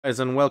Guys,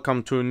 and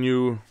welcome to a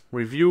new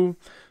review.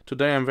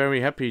 Today I'm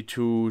very happy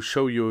to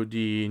show you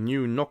the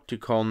new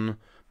Noctigon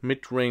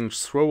mid-range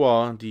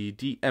thrower, the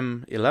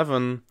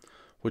DM11,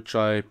 which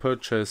I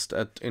purchased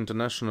at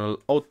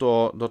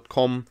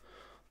internationaloutdoor.com.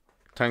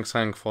 Thanks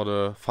Hank for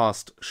the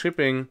fast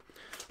shipping.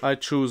 I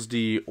choose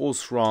the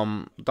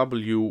Osram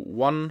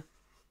W1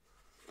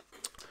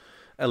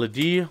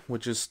 LED,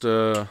 which is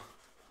the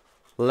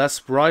less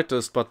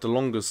brightest but the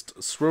longest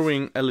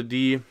throwing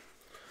LED.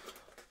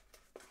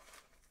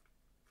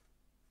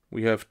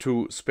 We have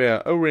 2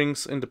 spare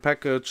O-rings in the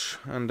package,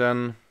 and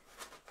then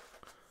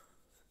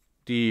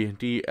the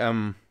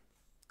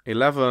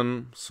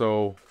DM11,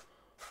 so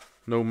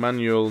no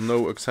manual,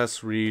 no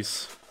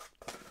accessories,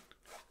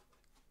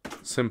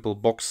 simple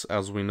box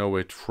as we know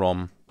it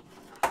from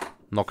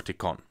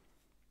Noctigon.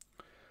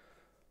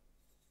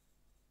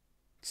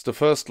 It's the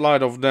first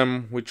light of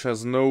them which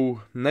has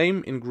no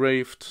name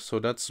engraved, so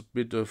that's a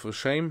bit of a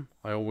shame.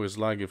 I always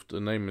like if the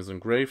name is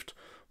engraved.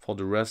 For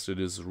the rest, it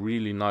is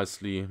really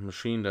nicely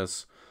machined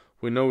as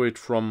we know it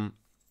from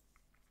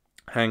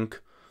Hank.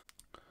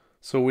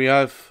 So we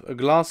have a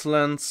glass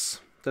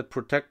lens that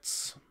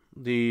protects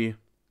the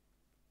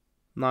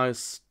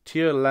nice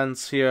TIR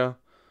lens here,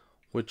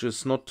 which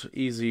is not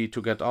easy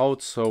to get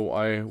out, so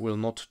I will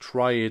not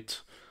try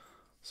it.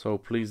 So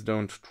please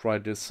don't try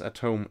this at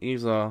home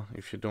either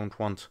if you don't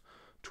want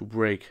to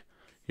break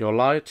your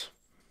light.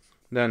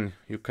 Then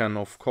you can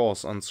of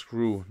course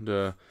unscrew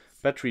the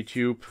battery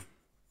tube.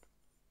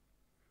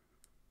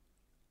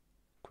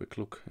 Quick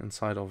look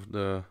inside of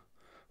the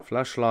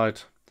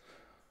flashlight.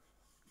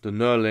 The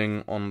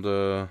knurling on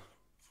the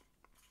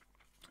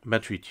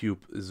battery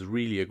tube is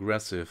really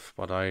aggressive,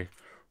 but I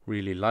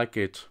really like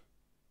it.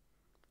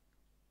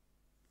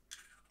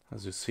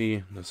 As you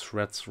see, the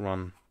threads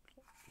run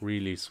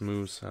really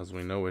smooth as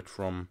we know it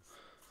from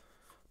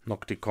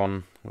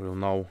Noctigon. We will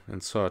now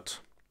insert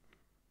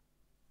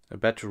a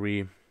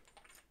battery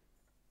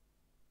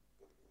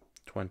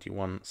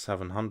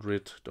 21700.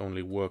 It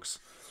only works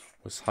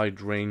with high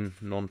drain,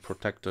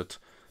 non-protected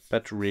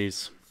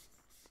batteries.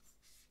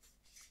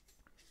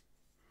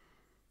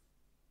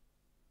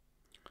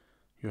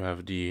 You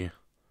have the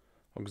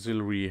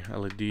auxiliary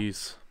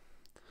LEDs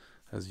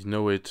as you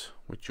know it,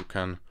 which you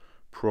can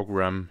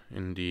program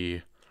in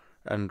the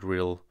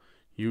Android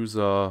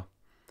user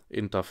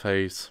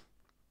interface,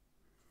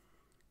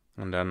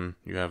 and then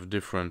you have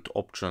different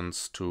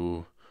options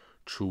to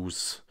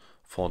choose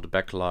for the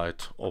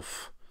backlight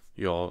of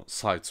your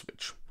side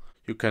switch.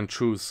 You can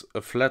choose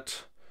a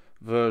flat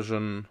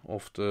version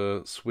of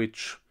the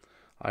switch.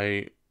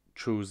 I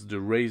choose the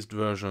raised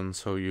version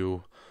so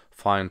you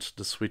find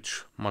the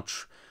switch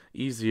much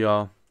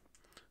easier,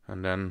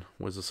 and then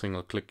with a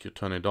single click you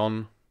turn it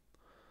on.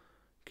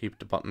 Keep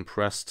the button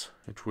pressed,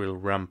 it will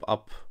ramp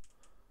up.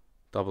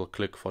 Double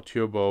click for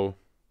turbo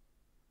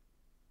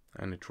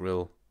and it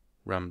will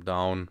ramp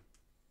down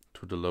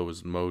to the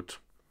lowest mode.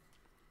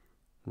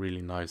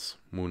 Really nice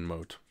moon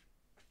mode.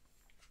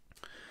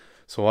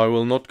 So I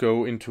will not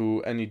go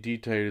into any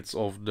details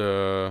of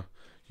the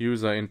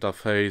user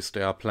interface.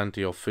 There are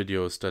plenty of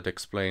videos that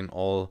explain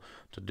all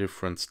the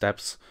different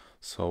steps.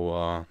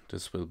 So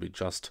this will be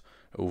just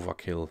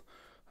overkill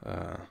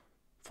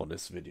for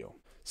this video.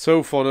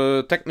 So for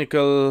the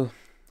technical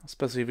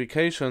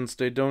specifications,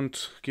 they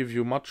don't give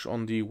you much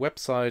on the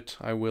website.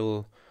 I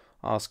will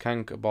ask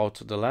Hank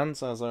about the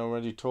lens. As I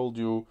already told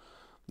you,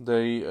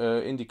 they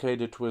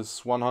indicate it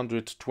with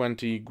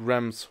 120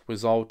 grams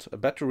without a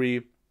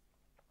battery.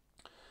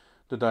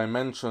 The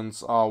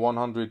dimensions are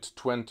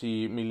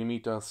 120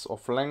 millimeters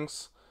of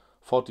length,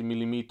 40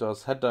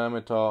 millimeters head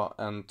diameter,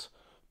 and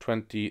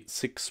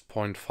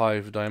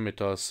 26.5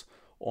 diameters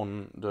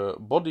on the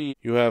body.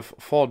 You have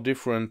 4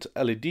 different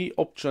LED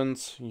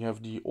options. You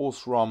have the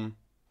Osram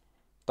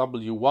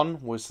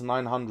W1 with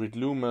 900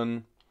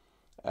 lumen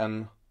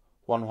and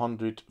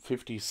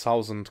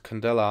 150,000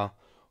 candela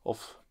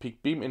of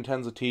peak beam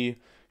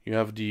intensity. You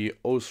have the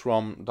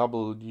Osram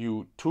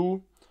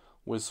W2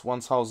 with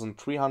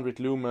 1300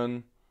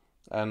 lumen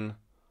and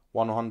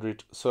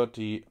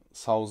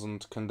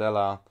 130,000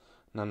 candela.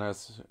 And then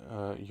as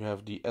you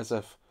have the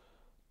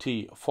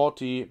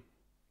SFT40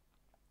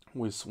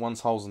 with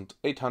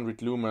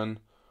 1800 lumen,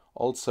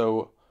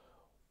 also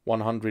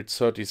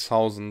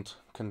 130,000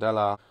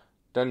 candela.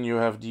 Then you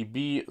have the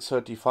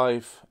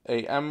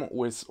B35AM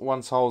with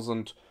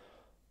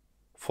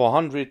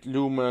 1400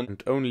 lumen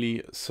and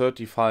only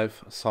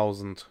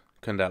 35,000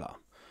 candela.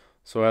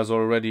 So as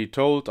already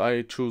told,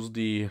 I choose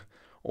the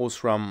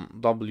Osram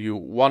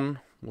W1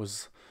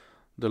 with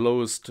the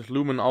lowest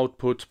lumen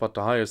output but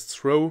the highest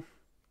throw.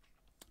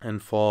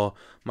 And for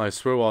my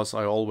throwers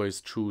I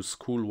always choose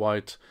cool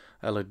white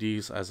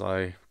LEDs as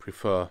I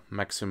prefer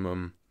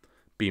maximum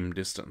beam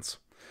distance.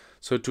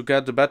 So to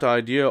get a better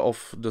idea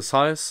of the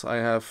size, I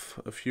have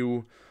a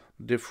few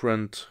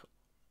different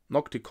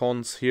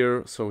Noctigons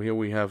here. So here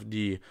we have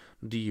the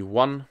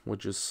D1,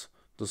 which is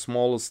the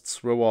smallest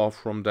thrower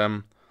from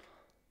them.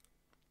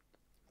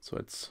 So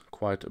it's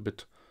quite a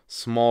bit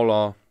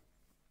smaller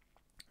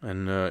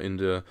And in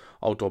the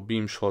outdoor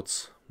beam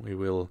shots we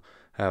will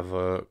have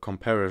a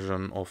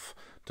comparison of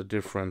the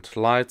different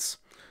lights.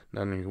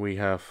 Then we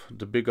have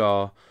the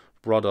bigger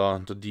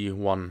brother, the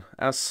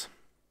D1S,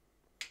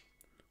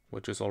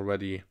 which is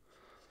already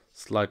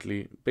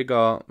slightly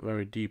bigger,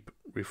 very deep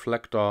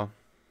reflector.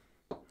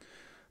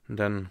 And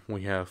then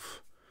we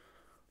have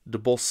the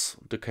boss,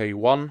 the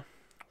K1,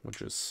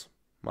 which is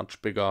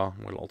much bigger,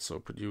 will also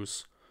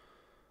produce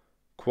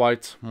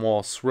quite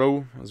more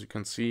throw. As you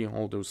can see,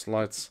 all those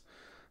lights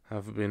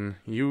have been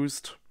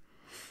used.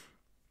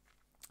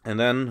 And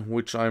then,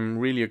 which I'm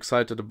really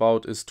excited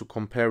about, is to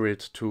compare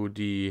it to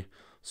the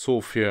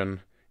Sofian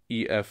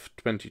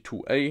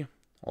EF22A,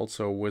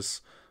 also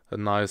with a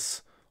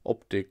nice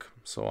optic.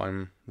 So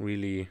I'm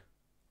really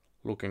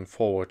looking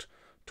forward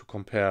to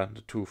compare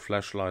the two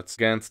flashlights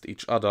against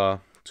each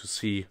other to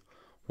see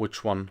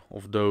which one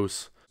of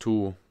those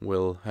two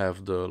will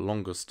have the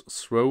longest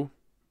throw.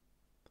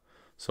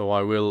 So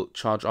I will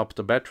charge up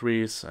the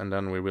batteries and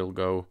then we will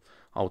go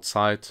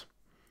outside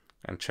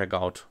and check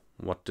out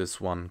what this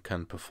one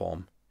can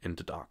perform in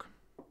the dark.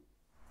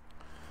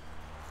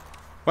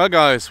 Well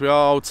guys, we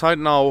are outside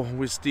now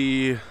with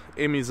the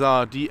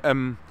Emisar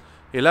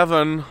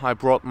DM11. I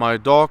brought my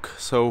dog,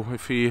 so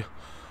if he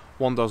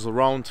wanders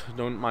around,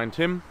 don't mind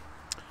him.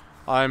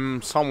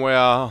 I'm somewhere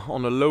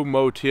on a low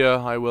mode here.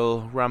 I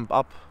will ramp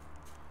up,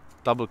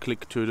 double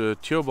click to the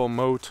turbo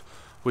mode,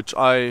 which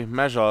I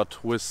measured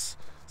with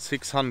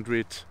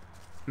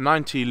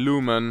 690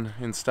 lumen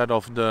instead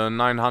of the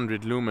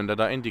 900 lumen that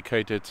I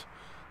indicated.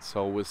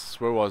 So with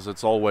throwers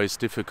it's always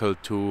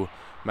difficult to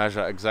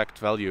measure exact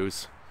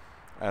values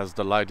as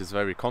the light is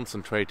very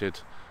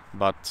concentrated,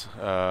 but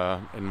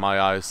in my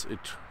eyes it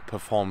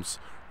performs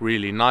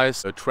really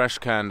nice. A trash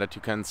can that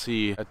you can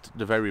see at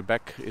the very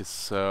back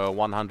is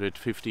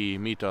 150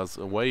 meters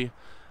away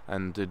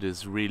and it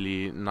is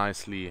really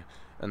nicely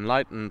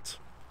enlightened.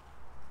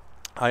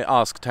 I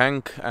asked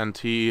Hank and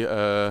he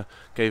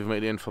gave me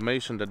the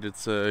information that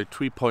it's a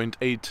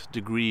 3.8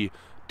 degree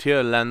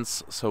TIR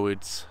lens, so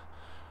it's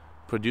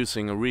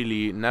producing a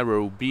really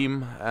narrow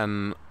beam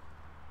and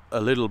a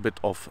little bit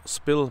of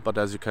spill, but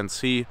as you can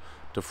see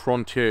the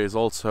front here is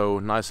also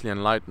nicely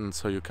enlightened,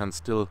 so you can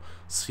still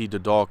see the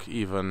dog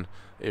even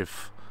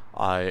if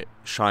I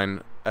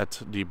shine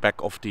at the back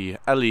of the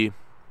alley.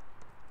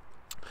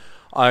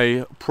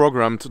 I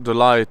programmed the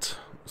light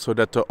so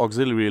that the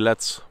auxiliary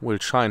LEDs will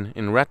shine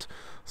in red,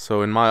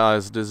 so in my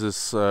eyes this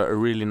is a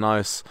really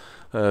nice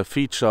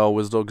feature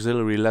with the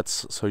auxiliary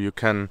LEDs, so you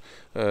can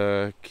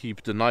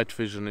keep the night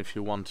vision if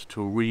you want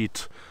to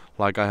read.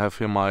 Like I have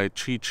here my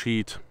cheat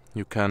sheet,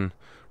 you can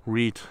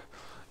read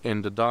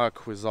in the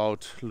dark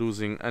without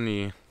losing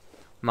any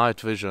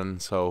night vision,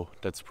 so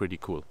that's pretty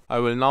cool. I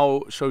will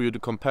now show you the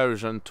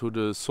comparison to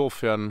the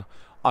Sofian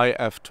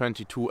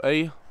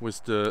IF22A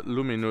with the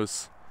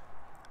luminous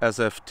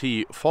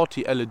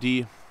SFT40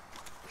 LED.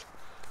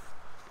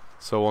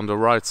 So on the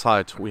right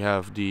side we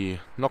have the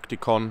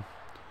Noctigon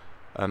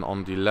and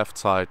on the left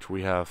side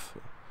we have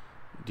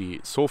the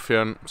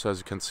Sofian. So as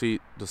you can see,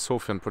 the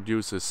Sofian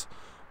produces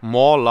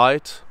more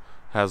light,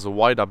 has a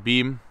wider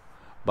beam,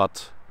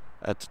 but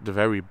at the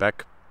very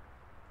back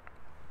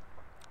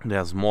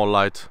there's more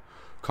light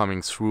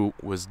coming through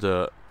with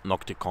the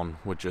Noctigon,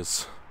 which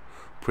is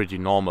pretty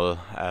normal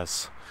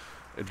as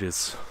it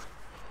is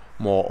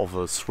more of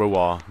a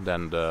thrower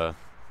than the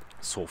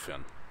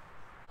Sofian.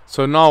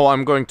 So now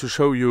I'm going to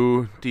show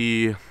you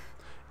the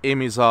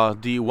Emisar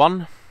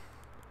D1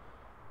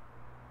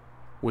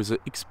 with the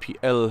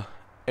XPL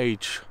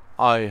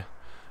HI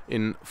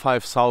in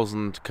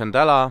 5000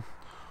 candela,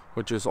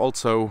 which is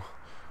also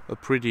a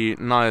pretty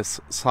nice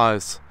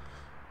size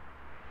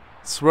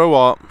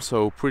thrower,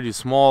 so pretty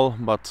small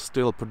but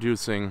still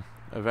producing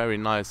a very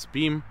nice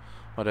beam.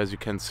 But as you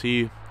can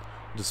see,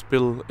 the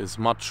spill is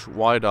much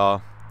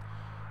wider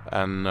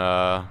and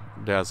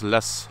there's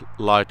less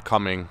light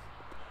coming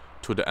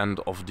to the end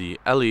of the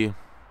alley.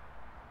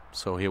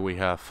 So here we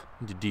have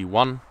the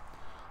D1,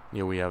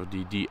 here we have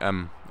the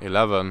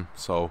DM11,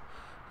 so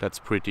that's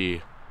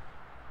pretty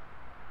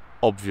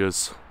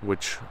obvious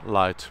which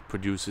light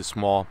produces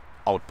more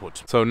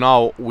output. So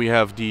now we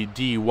have the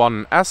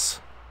D1S,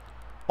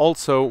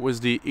 also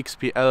with the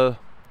XPL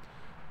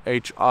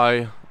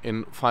HI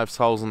in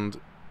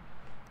 5000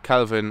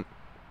 Kelvin.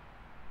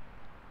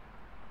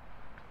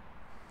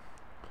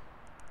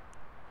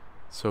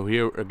 So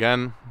here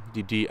again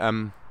the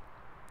DM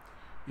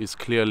is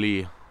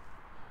clearly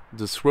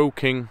the throw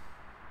king.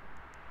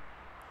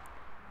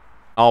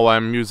 Now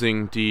I'm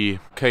using the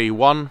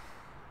K1,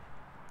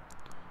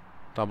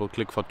 double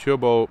click for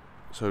turbo,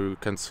 so you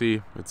can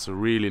see it's a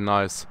really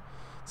nice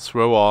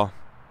thrower,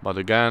 but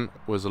again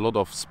with a lot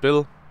of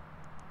spill.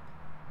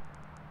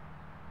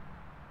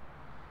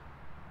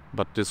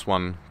 But this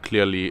one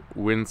clearly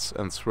wins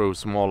and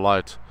throws more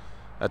light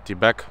at the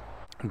back.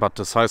 But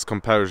the size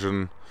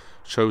comparison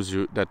shows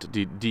you that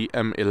the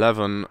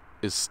DM11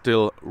 is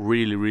still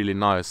really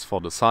nice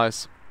for the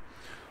size.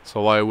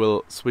 So I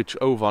will switch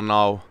over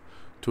now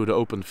to the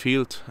open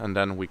field and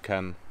then we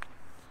can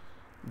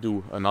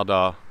do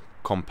another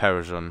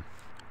comparison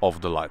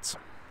of the lights.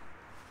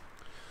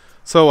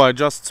 So I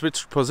just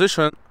switched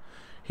position.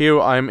 Here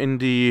I'm in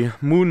the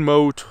moon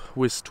mode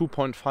with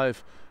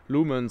 2.5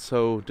 lumen,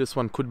 so this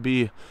one could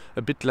be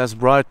a bit less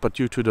bright, but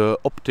due to the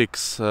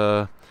optics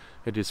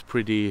it is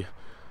pretty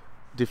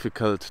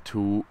difficult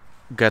to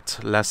get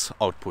less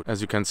output.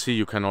 As you can see,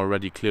 you can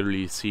already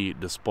clearly see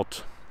the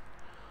spot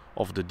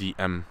of the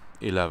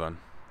DM11.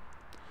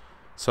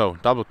 So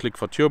double click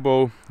for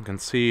turbo, you can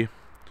see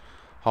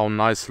how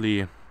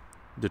nicely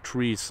the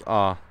trees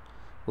are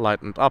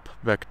lightened up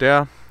back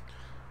there.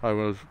 I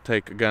will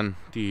take again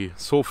the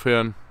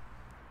Sofern,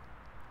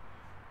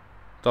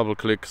 double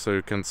click so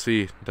you can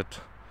see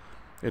that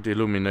it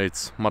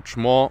illuminates much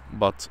more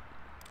but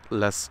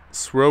less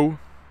throw.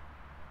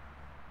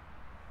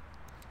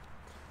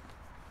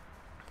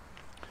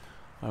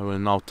 I will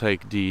now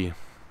take the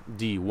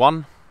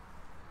D1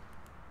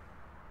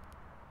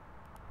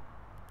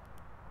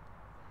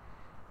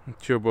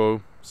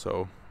 turbo,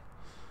 so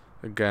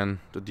again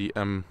the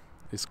DM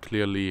is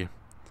clearly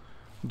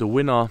the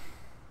winner.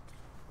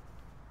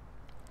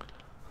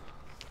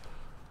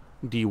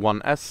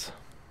 D1S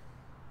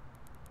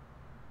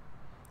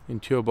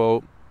in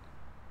turbo,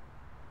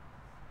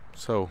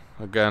 so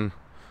again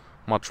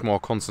much more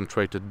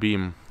concentrated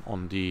beam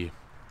on the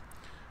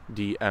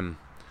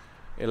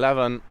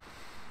DM11.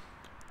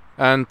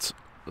 And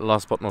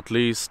last but not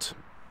least,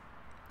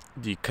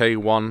 the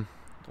K1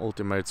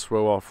 ultimate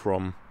thrower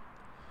from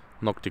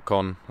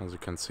Noctigon. As you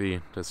can see,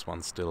 this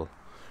one still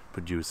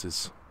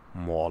produces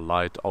more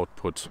light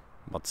output,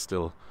 but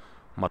still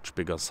much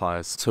bigger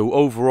size. So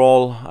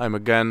overall, I'm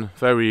again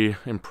very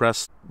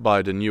impressed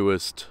by the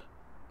newest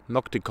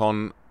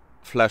Noctigon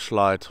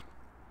flashlight.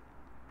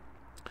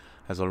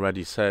 As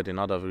already said in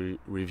other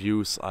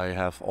reviews, I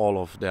have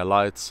all of their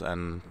lights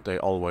and they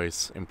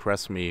always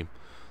impress me,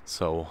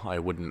 so I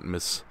wouldn't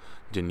miss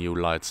the new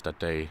lights that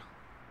they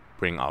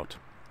bring out.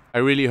 I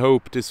really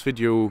hope this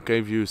video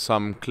gave you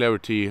some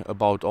clarity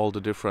about all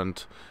the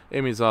different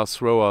Emisar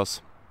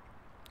throwers.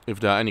 If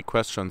there are any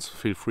questions,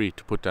 feel free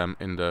to put them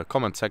in the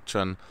comment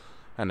section.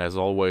 And as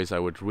always, I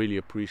would really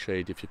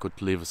appreciate if you could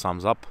leave a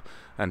thumbs up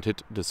and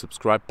hit the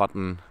subscribe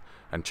button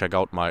and check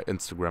out my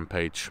Instagram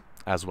page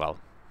as well.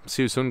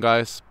 See you soon,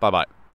 guys. Bye bye.